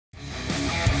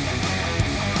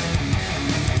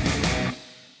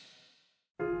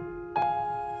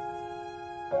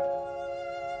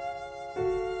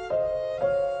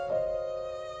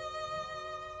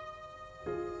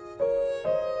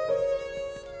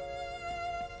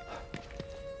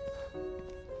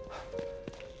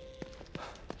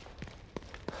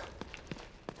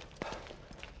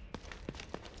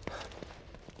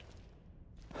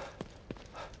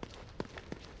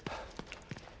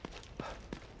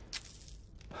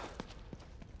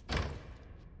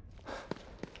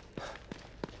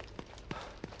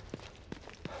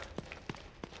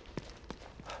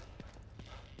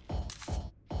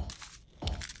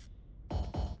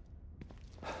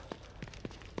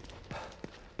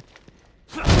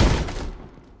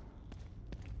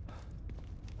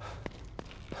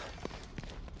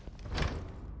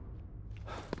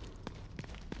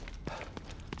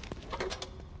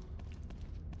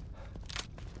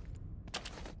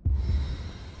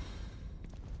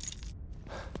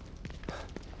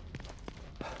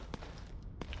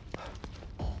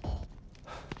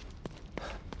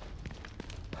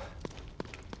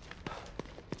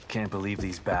Can't believe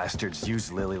these bastards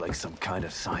used Lily like some kind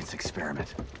of science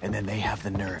experiment. And then they have the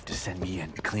nerve to send me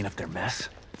in to clean up their mess?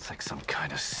 It's like some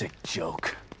kind of sick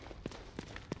joke.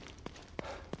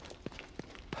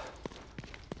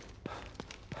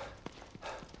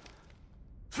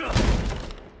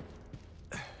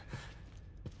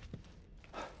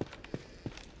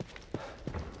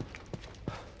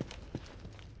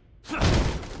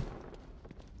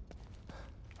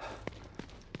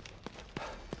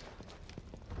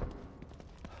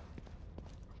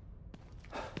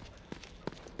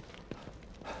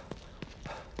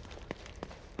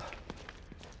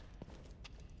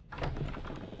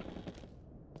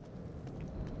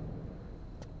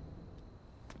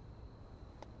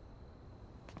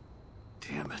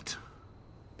 Damn it.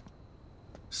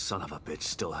 Son of a bitch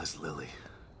still has Lily.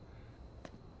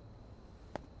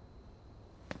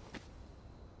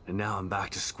 And now I'm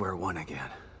back to square one again.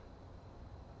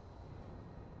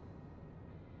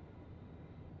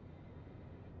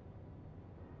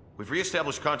 We've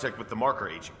re-established contact with the marker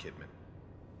agent, Kidman.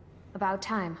 About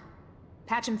time.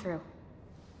 Patch him through.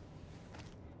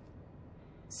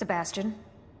 Sebastian?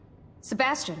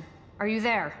 Sebastian, are you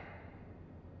there?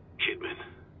 Kidman.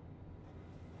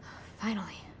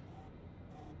 Finally.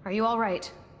 Are you all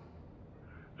right?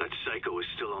 That psycho is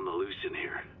still on the loose in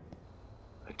here.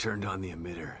 I turned on the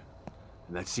emitter,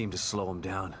 and that seemed to slow him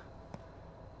down.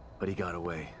 But he got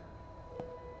away.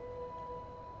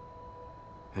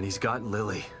 And he's got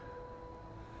Lily.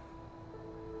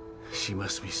 She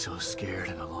must be so scared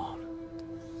and alone.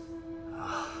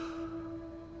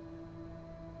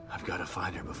 I've got to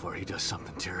find her before he does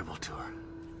something terrible to her.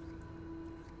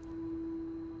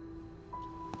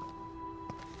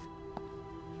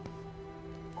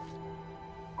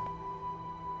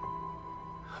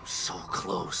 I'm so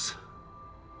close.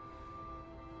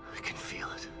 I can feel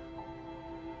it.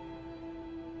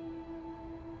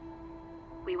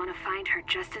 We want to find her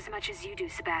just as much as you do,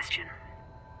 Sebastian.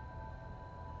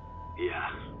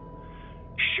 Yeah,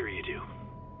 sure you do.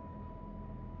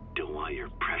 Don't want your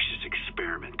precious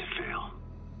experiment to fail.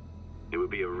 It would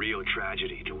be a real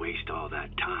tragedy to waste all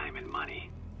that time and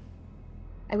money.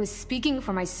 I was speaking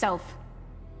for myself,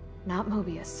 not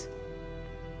Mobius.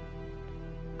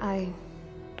 I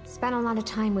spent a lot of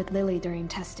time with Lily during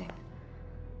testing.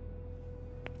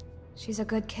 She's a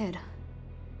good kid.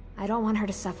 I don't want her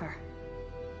to suffer.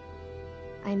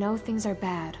 I know things are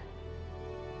bad,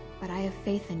 but I have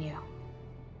faith in you.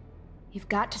 You've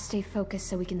got to stay focused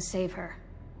so we can save her.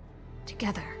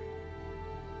 Together.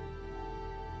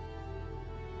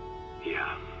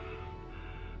 Yeah.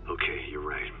 Okay, you're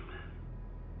right.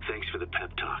 Thanks for the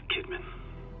pep talk, Kidman.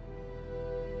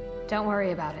 Don't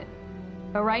worry about it.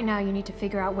 But right now you need to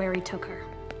figure out where he took her.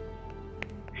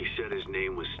 He said his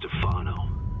name was Stefano.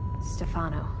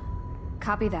 Stefano.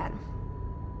 Copy that.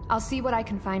 I'll see what I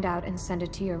can find out and send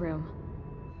it to your room.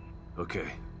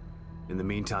 Okay. In the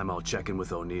meantime, I'll check in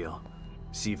with O'Neill.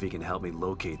 See if he can help me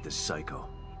locate this psycho.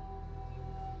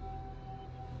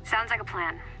 Sounds like a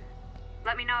plan.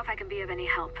 Let me know if I can be of any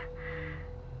help.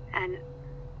 And...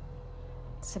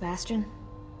 Sebastian?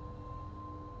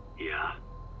 Yeah?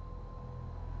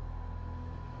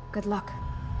 Good luck.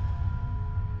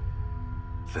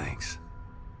 Thanks.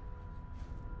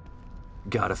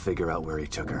 Gotta figure out where he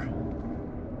took her.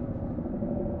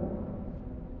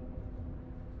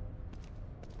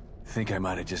 Think I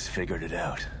might have just figured it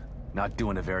out. Not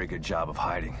doing a very good job of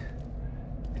hiding.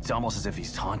 It's almost as if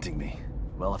he's taunting me.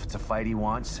 Well, if it's a fight he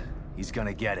wants, he's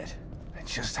gonna get it. I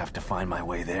just have to find my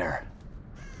way there.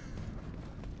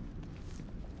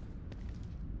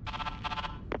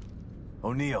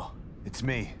 O'Neill, it's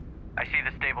me. I see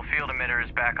the stable field emitter is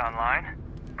back online.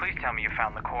 Please tell me you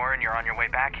found the core and you're on your way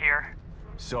back here.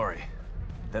 Sorry.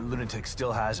 That lunatic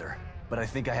still has her, but I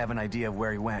think I have an idea of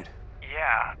where he went.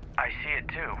 Yeah, I see it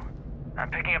too. I'm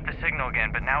picking up the signal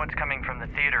again, but now it's coming from the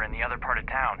theater in the other part of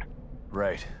town.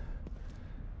 Right.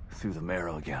 Through the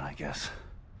marrow again, I guess.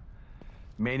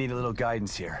 May need a little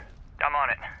guidance here. I'm on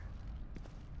it.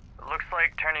 Looks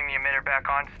like turning the emitter back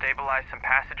on stabilized some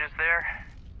passages there.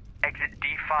 Exit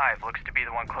D5 looks to be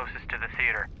the one closest to the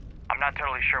theater. I'm not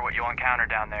totally sure what you'll encounter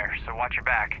down there, so watch your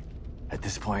back. At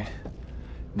this point,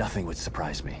 nothing would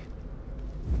surprise me.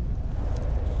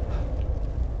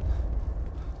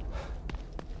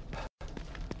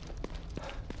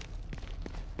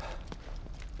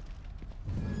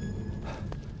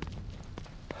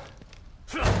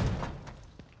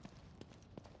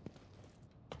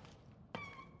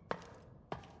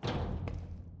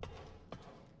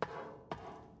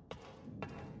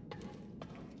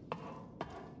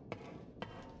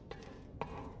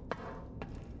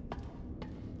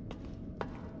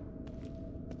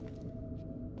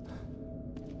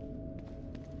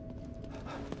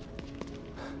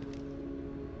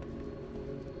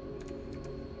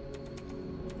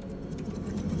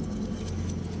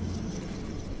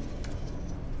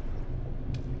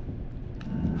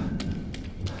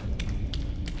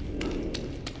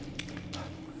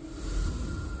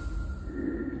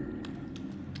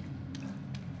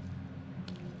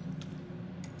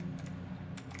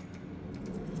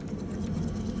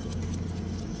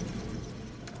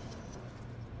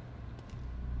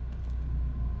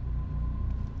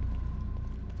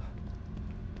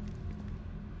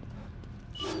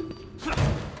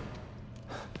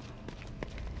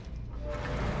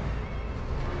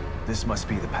 This must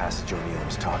be the passage O'Neill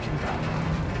was talking about.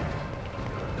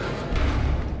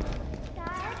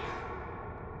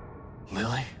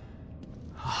 Lily?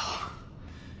 Oh,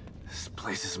 this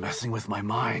place is messing with my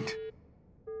mind.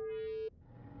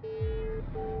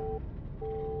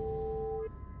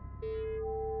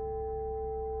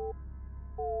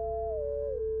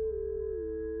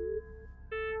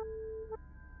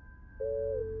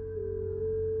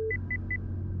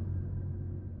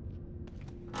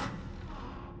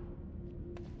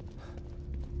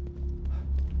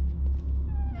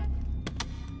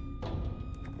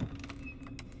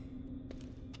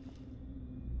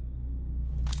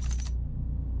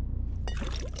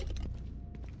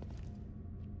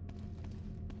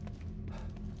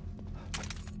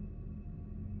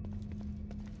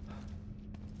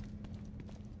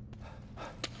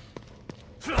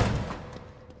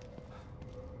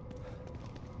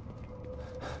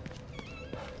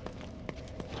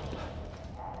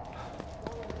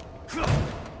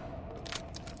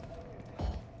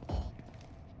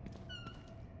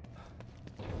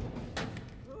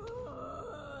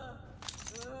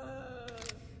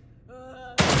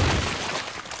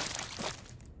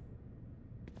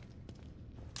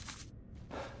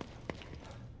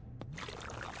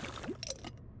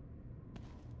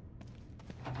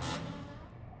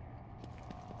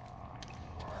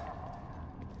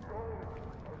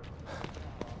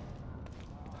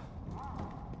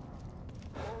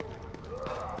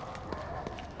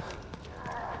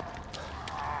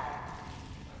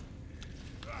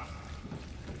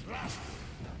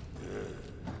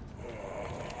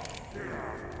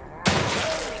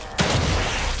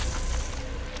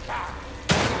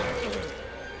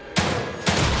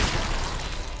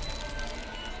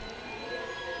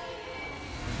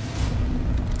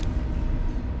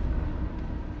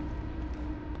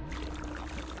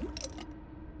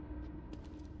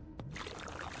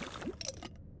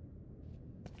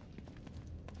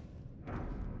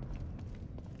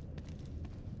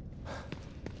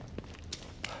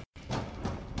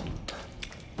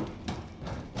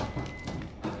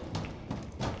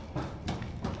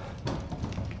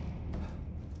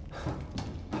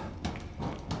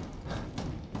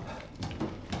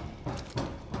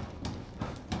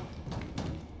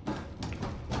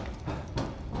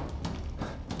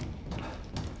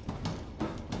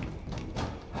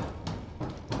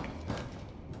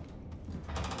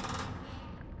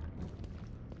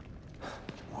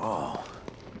 Whoa. What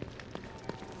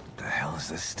the hell is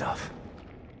this stuff?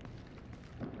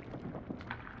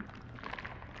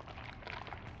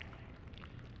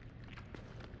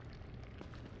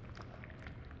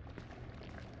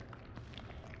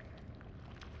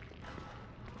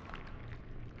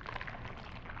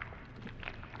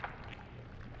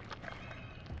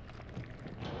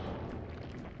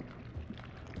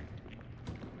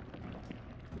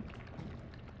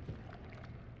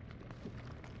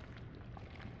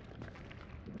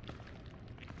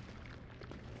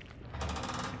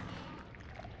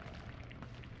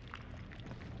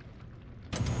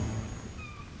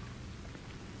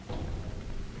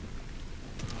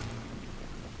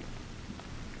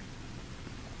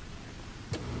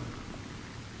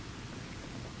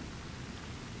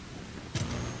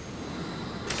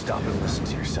 Stop and listen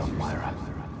to yourself, Myra.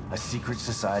 A secret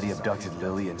society abducted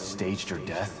Lily and staged her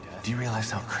death? Do you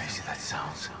realize how crazy that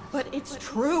sounds? But it's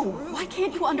true. Why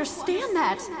can't you understand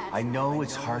that? I know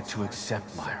it's hard to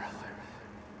accept, Myra.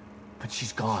 But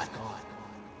she's gone.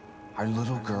 Our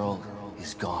little girl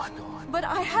is gone. But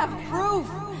I have proof.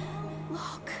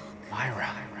 Look.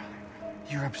 Myra,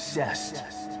 you're obsessed.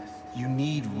 You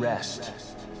need rest.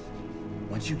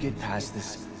 Once you get past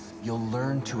this, you'll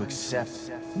learn to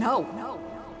accept... No.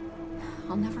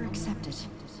 I'll never accept it.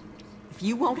 If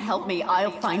you won't help me,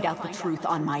 I'll find out the truth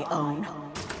on my own.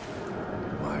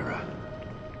 Myra,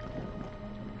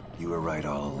 you were right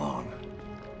all along.